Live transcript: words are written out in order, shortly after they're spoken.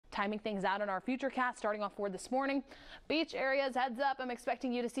Timing things out in our futurecast starting off for this morning. Beach areas, heads up. I'm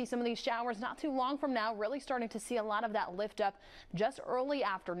expecting you to see some of these showers not too long from now. Really starting to see a lot of that lift up just early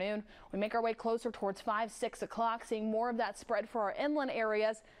afternoon. We make our way closer towards 5, 6 o'clock, seeing more of that spread for our inland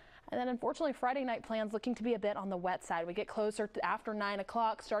areas. And then unfortunately Friday night plans looking to be a bit on the wet side. We get closer to after 9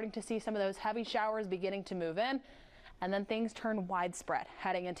 o'clock, starting to see some of those heavy showers beginning to move in. And then things turn widespread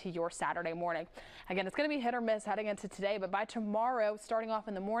heading into your Saturday morning. Again, it's going to be hit or miss heading into today, but by tomorrow, starting off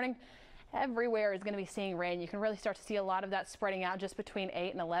in the morning, everywhere is going to be seeing rain. You can really start to see a lot of that spreading out just between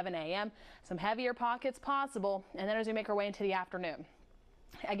 8 and 11 a.m. Some heavier pockets possible. And then as we make our way into the afternoon.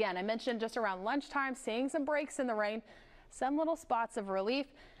 Again, I mentioned just around lunchtime, seeing some breaks in the rain, some little spots of relief.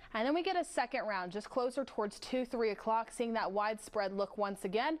 And then we get a second round just closer towards 2, 3 o'clock, seeing that widespread look once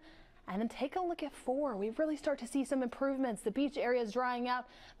again. And then take a look at 4. We really start to see some improvements. The beach area is drying out.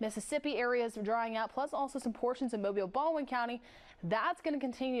 Mississippi areas are drying out, plus also some portions of Mobile, Baldwin County. That's going to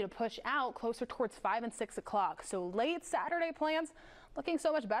continue to push out closer towards 5 and 6 o'clock. So late Saturday plans looking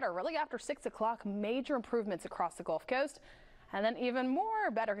so much better. Really after 6 o'clock, major improvements across the Gulf Coast. And then even more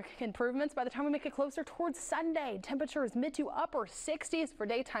better improvements by the time we make it closer towards Sunday. Temperatures mid to upper 60s for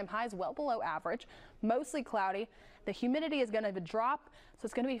daytime highs, well below average, mostly cloudy. The humidity is going to drop, so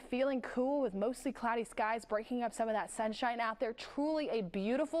it's going to be feeling cool with mostly cloudy skies, breaking up some of that sunshine out there. Truly a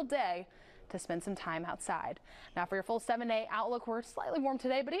beautiful day to spend some time outside. Now for your full 7-day outlook, we're slightly warm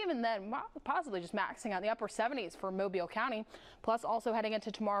today, but even then, possibly just maxing out the upper 70s for Mobile County. Plus also heading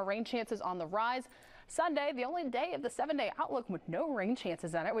into tomorrow, rain chances on the rise. Sunday, the only day of the 7-day outlook with no rain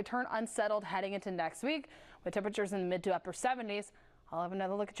chances on it. We turn unsettled heading into next week with temperatures in the mid to upper 70s. I'll have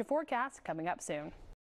another look at your forecast coming up soon.